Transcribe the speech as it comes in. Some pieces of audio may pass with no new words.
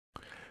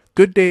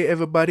Good day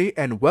everybody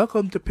and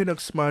welcome to Pinnock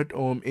Smart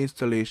Home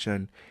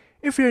Installation.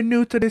 If you're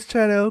new to this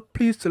channel,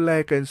 please to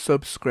like and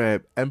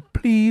subscribe and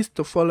please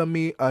to follow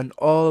me on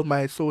all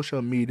my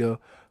social media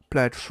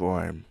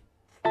platforms.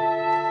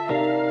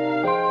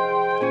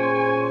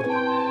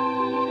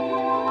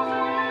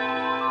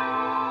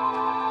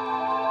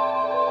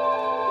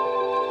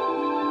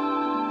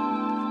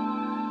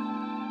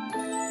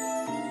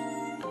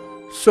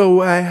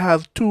 So I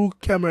have two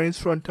cameras in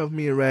front of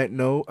me right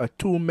now, a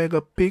 2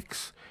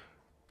 megapixel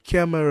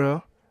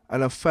camera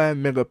and a 5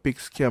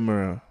 megapixel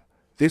camera.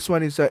 This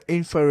one is an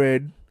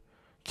infrared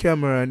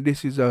camera and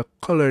this is a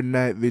color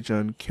night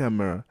vision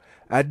camera.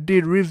 I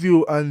did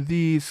review on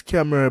these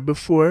camera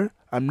before.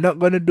 I'm not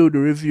gonna do the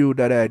review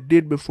that I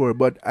did before,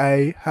 but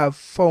I have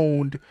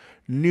found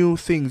new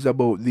things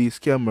about these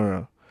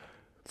camera.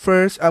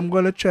 First, I'm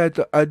gonna try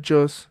to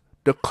adjust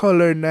the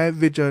color night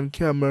vision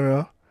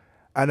camera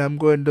and I'm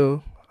going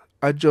to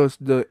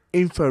adjust the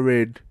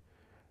infrared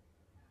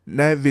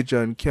night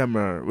vision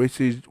camera, which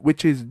is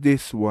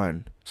this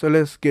one. So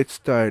let's get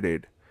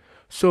started.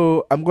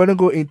 So I'm gonna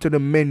go into the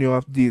menu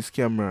of this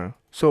camera.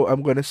 So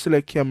I'm gonna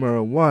select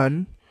camera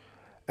 1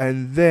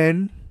 and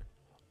then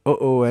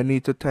I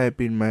need to type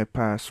in my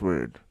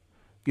password.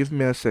 Give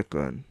me a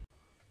second.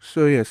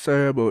 So yeah,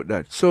 sorry about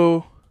that.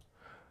 So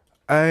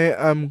I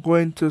am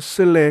going to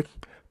select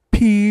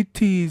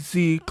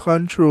PTZ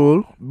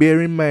control.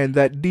 Bear in mind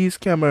that these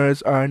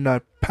cameras are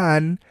not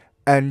pan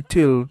and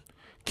tilt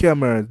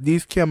cameras.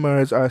 These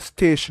cameras are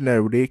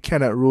stationary, they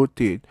cannot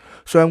rotate.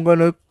 So I'm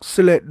gonna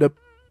select the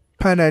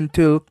pan and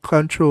tilt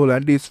control,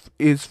 and this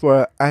is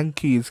for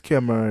Annke's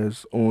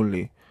cameras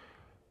only.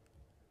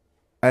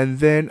 And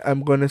then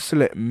I'm gonna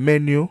select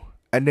menu,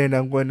 and then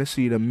I'm going to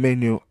see the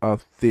menu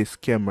of this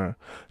camera.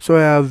 So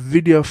I have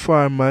video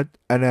format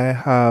and I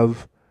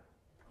have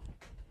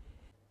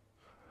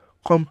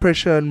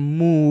compression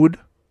mode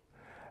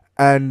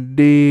and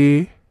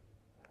day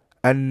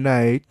and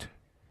night,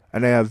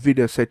 and I have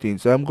video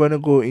settings. So I'm gonna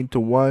go into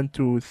 1,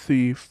 2,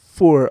 3,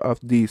 4 of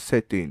these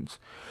settings.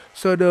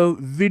 So the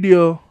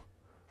video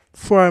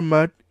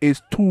format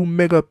is 2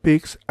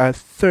 megapixels at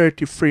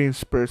 30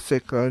 frames per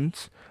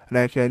second, and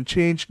I can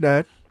change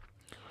that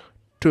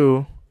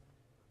to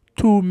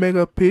 2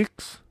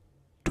 megapixels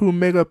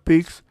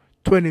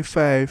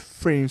 25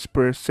 frames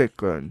per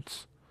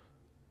second,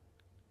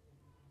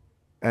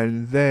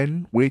 and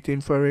then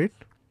waiting for it,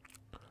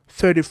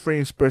 30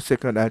 frames per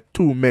second at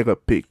 2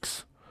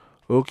 megapixels.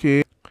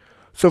 Okay,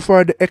 so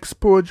for the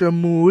exposure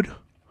mode,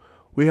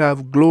 we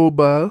have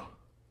global,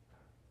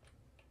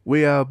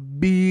 we have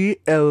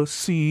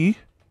BLC,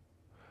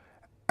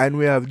 and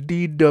we have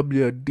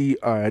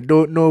DWDR. I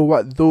don't know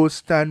what those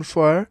stand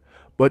for,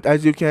 but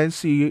as you can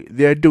see,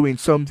 they're doing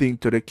something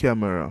to the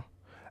camera.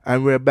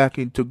 And we're back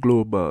into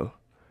global.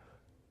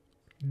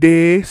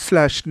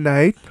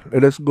 Day/night,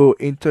 let us go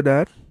into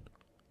that.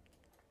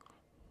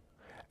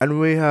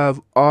 And we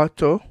have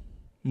auto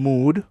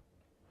mode,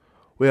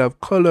 we have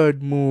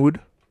colored mode,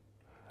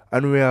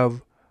 and we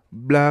have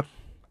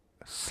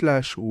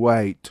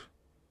black/white,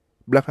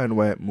 black and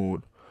white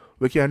mode.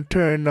 We can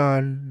turn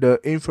on the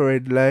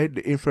infrared light.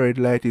 The infrared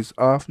light is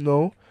off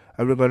now,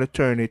 and we're going to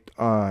turn it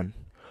on.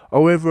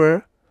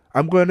 However,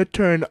 I'm going to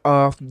turn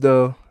off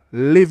the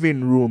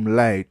living room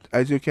light.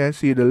 As you can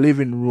see, the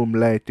living room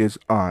light is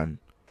on.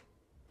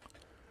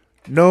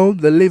 Now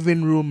the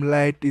living room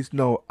light is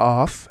now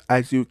off,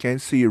 as you can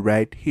see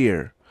right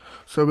here.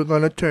 So we're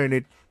going to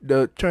turn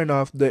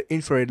off the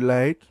infrared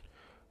light.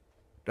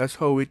 That's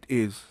how it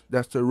is.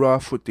 That's the raw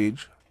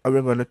footage. And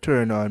we're going to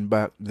turn on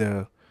back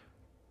the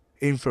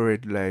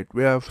infrared light.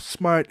 We have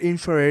smart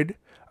infrared.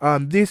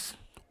 This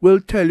will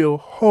tell you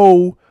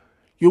how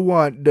you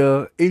want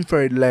the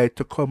infrared light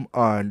to come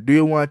on. Do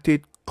you want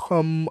it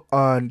come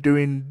on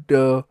during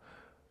the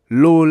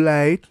low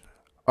light,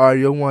 or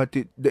you want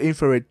the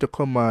infrared to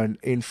come on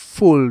in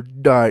full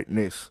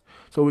darkness?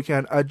 So we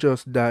can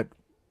adjust that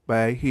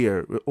by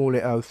here. We only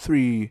have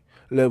 3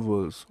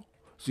 levels.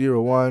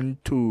 0, 1,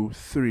 2,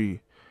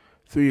 3.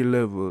 3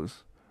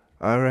 levels.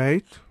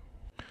 Alright.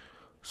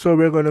 So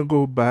we're gonna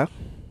go back,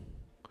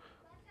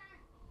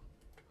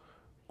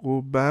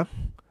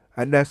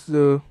 and that's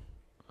the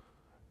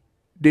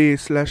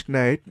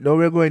day/night. Now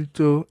we're going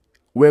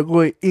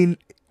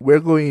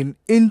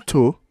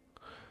into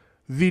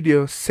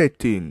video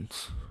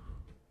settings,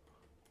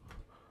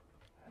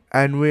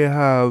 and we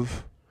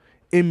have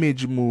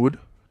image mode.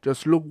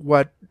 Just look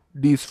what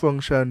this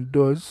function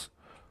does.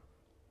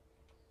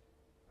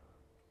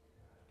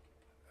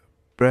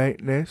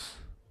 Brightness,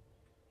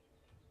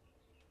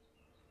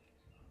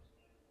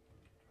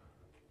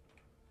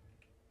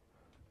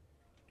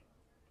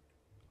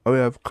 we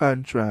have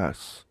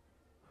contrast,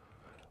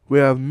 we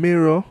have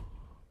mirror.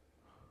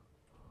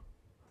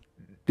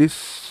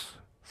 This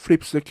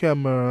flips the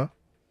camera,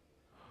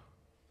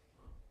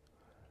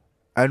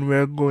 and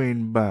we're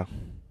going back.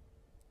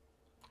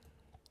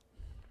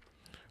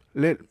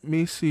 Let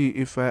me see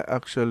if I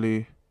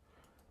actually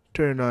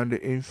turn on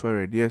the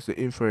infrared. Yes, the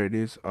infrared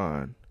is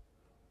on.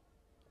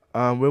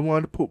 We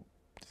want to put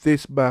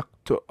this back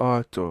to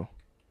auto.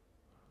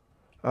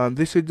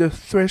 This is the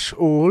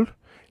threshold.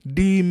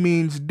 D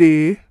means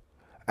day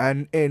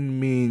and N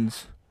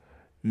means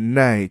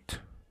night.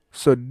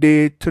 So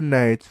day to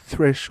night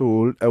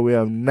threshold, and we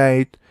have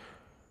night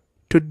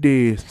to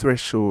day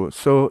threshold.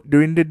 So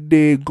during the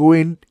day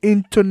going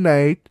into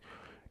night,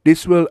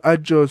 this will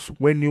adjust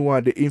when you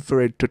want the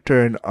infrared to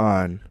turn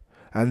on.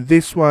 And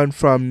this one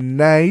from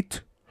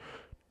night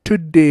to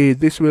day,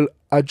 this will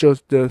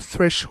adjust the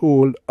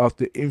threshold of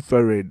the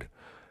infrared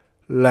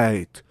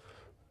light.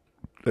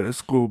 Let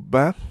us go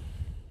back.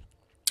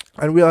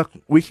 And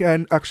we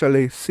can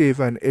actually save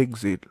and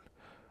exit.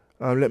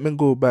 Let me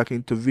go back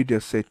into video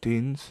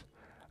settings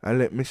and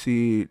let me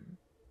see,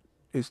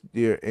 is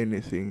there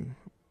anything.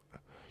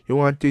 You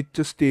want it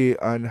to stay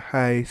on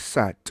high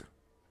sat,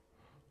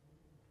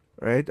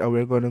 right? And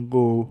we're gonna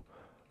go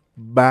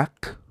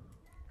back.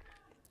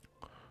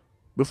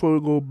 Before we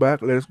go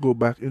back, let's go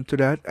back into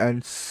that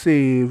and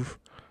save.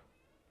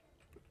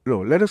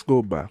 No, let us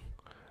go back.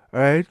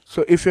 Alright,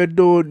 so if you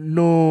don't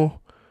know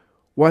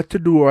what to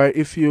do, or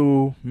if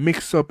you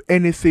mix up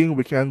anything,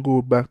 we can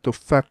go back to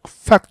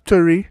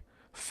factory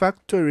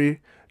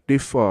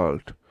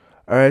default.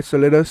 Alright, so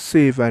let us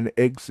save and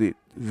exit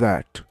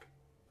that.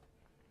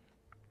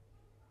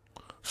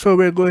 So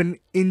we're going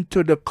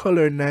into the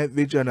color night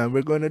vision and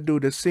we're going to do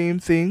the same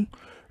thing.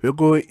 We're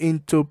going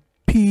into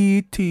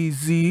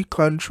PTZ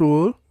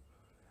control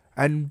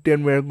and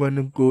then we're going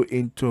to go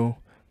into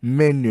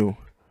menu.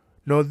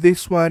 Now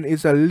this one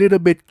is a little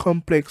bit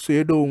complex, so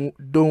you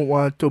don't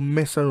want to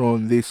mess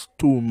around this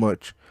too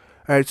much.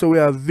 Alright, so we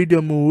have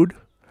video mode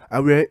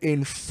and we're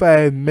in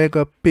 5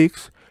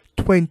 megapixels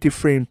 20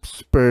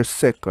 frames per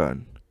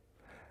second.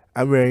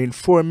 And we're in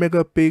 4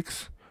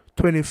 megapixels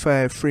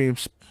 25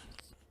 frames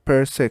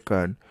per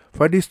second.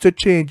 For this to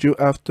change, you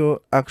have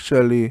to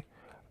actually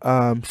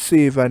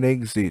save and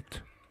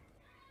exit.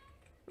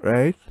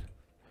 Right?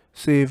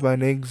 Save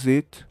and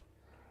exit.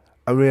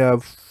 And we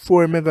have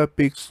 4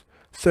 megapixels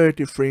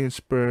 30 frames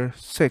per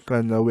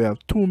second, and we have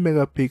 2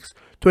 megapixels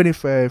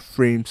 25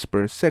 frames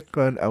per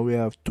second, and we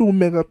have 2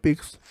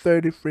 megapixels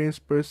 30 frames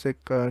per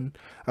second,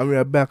 and we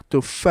are back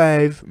to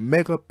 5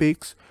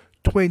 megapixels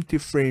 20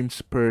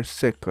 frames per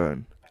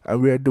second,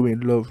 and we are doing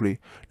lovely.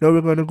 Now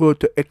we're going to go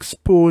to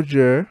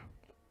exposure.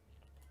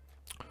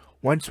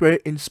 Once we're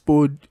in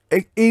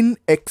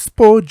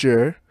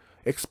exposure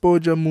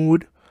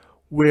mode,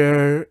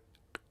 we're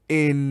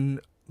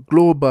in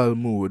global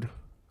mode.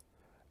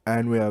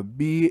 And we have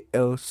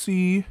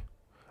BLC,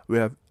 we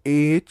have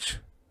HLC.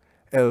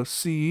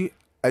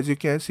 As you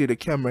can see, the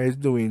camera is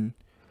doing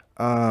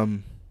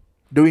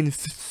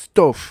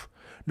stuff.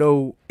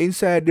 Now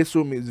inside this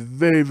room is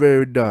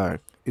very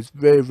dark. It's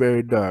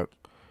very dark.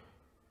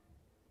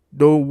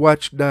 Don't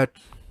watch that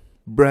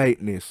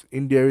brightness.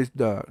 In there is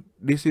dark.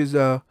 This is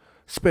a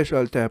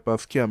special type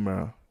of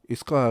camera.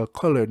 It's called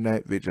color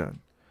night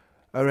vision.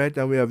 Alright,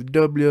 and we have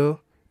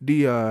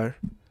WDR.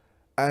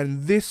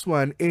 And this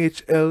one,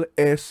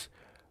 HLS,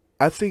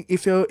 I think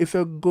if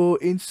you go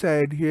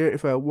inside here,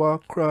 if I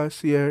walk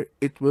across here,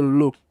 it will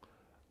look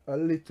a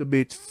little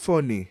bit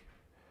funny.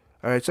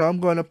 Alright, so I'm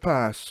gonna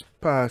pass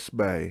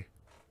by.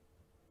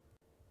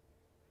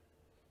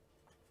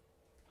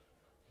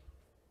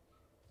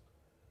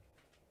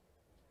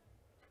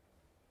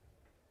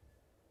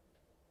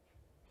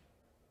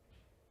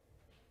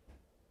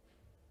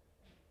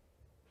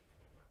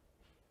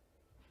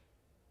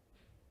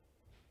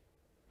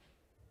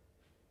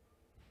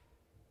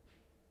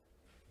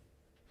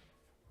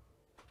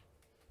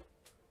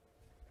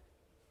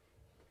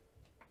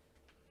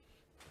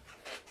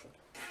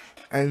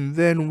 And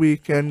then we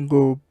can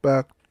go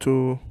back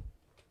to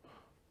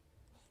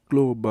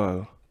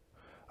global.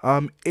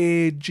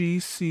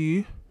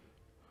 AGC.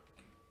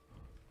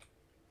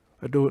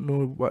 I don't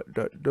know what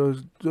that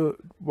does.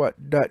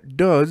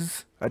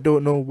 I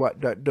don't know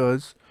what that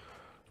does.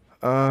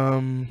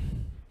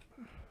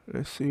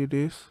 Let's see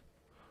this.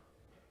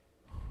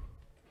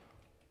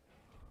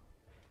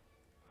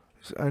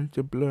 It's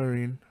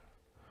anti-blurring.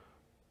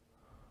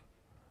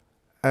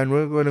 And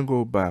we're going to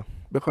go back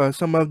because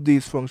some of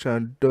these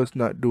functions does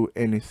not do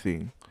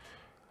anything.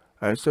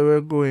 Alright, so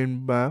we're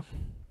going back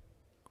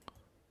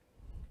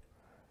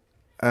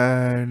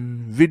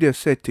and video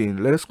setting.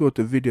 Let us go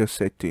to video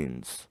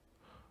settings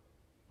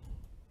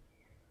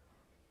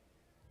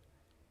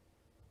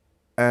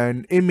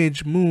and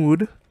image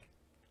mode.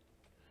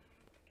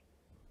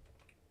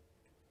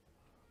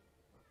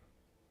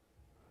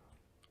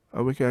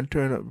 And we can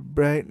turn up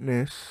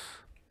brightness,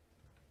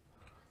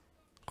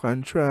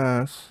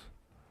 contrast.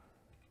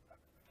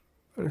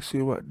 Let's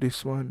see what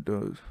this one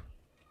does.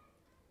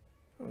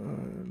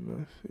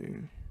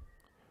 Nothing.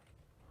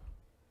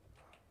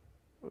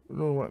 I don't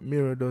know what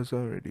mirror does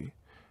already.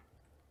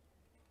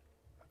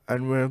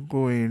 And we're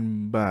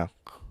going back.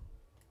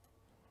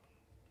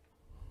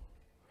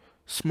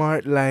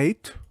 Smart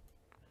light.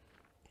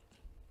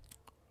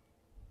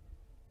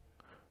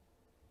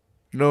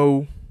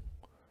 Now,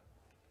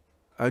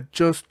 I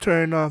just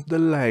turn off the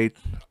light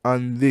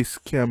on this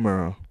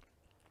camera.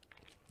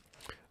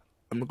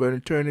 I'm going to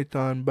turn it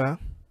on back.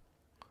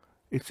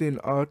 It's in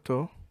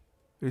auto.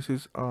 This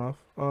is off,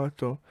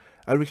 auto.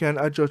 And we can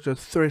adjust the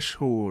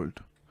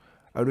threshold.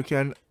 And we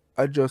can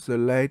adjust the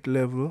light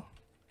level.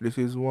 This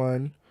is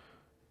 1,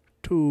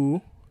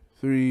 2,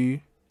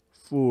 3,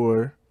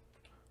 4,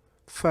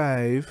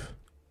 5.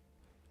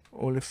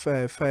 Only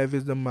 5. 5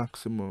 is the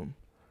maximum.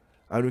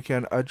 And we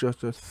can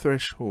adjust the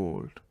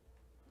threshold.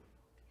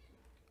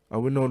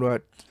 And we know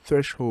what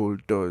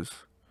threshold does.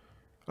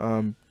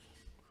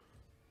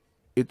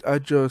 It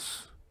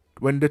adjusts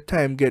when the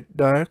time get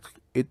dark.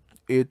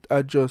 It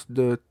adjusts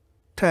the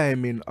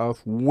timing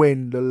of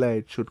when the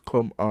light should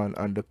come on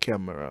the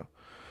camera.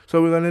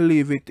 So we're gonna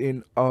leave it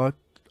in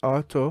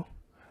auto,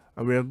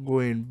 and we're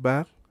going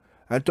back.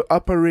 And to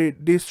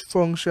operate this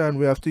function,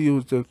 we have to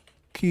use the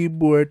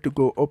keyboard to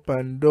go up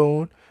and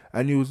down,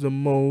 and use the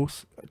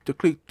mouse to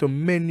click to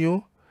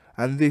menu,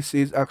 and this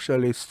is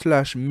actually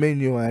slash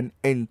menu and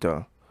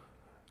enter.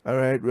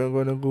 Alright, we're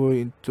gonna go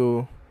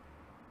into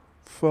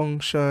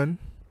function.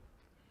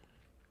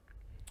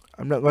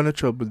 I'm not gonna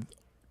trouble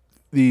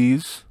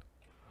these,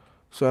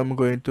 so I'm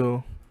going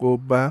to go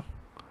back,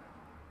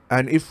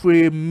 and if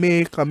we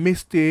make a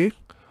mistake,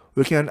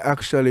 we can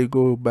actually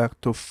go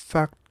back to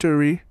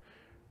factory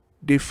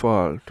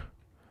default.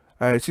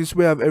 Alright, since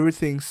we have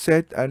everything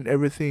set and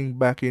everything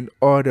back in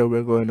order,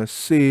 we're going to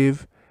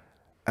save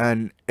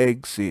and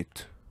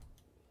exit.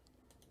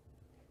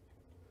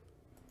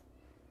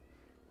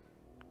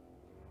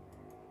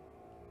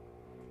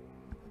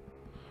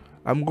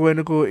 I'm going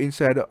to go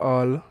inside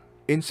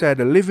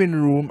the living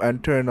room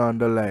and turn on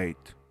the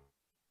light.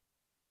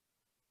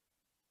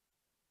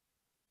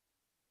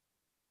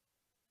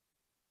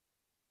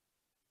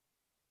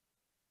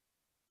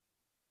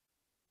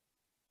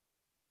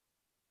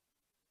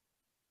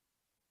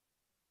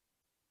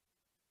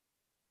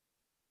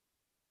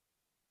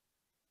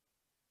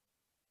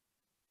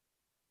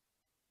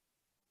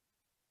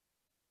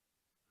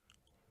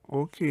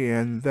 Okay,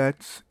 and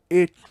that's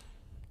it.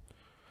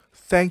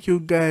 Thank you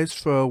guys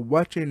for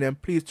watching,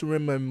 and please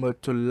remember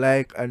to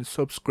like and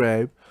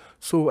subscribe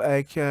so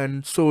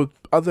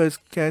others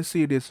can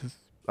see this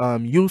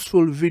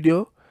useful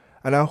video.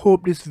 And I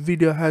hope this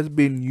video has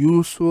been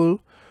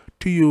useful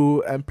to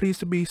you, and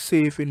please be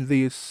safe in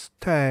this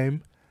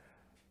time,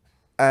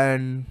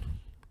 and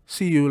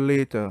see you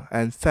later,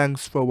 and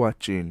thanks for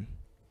watching.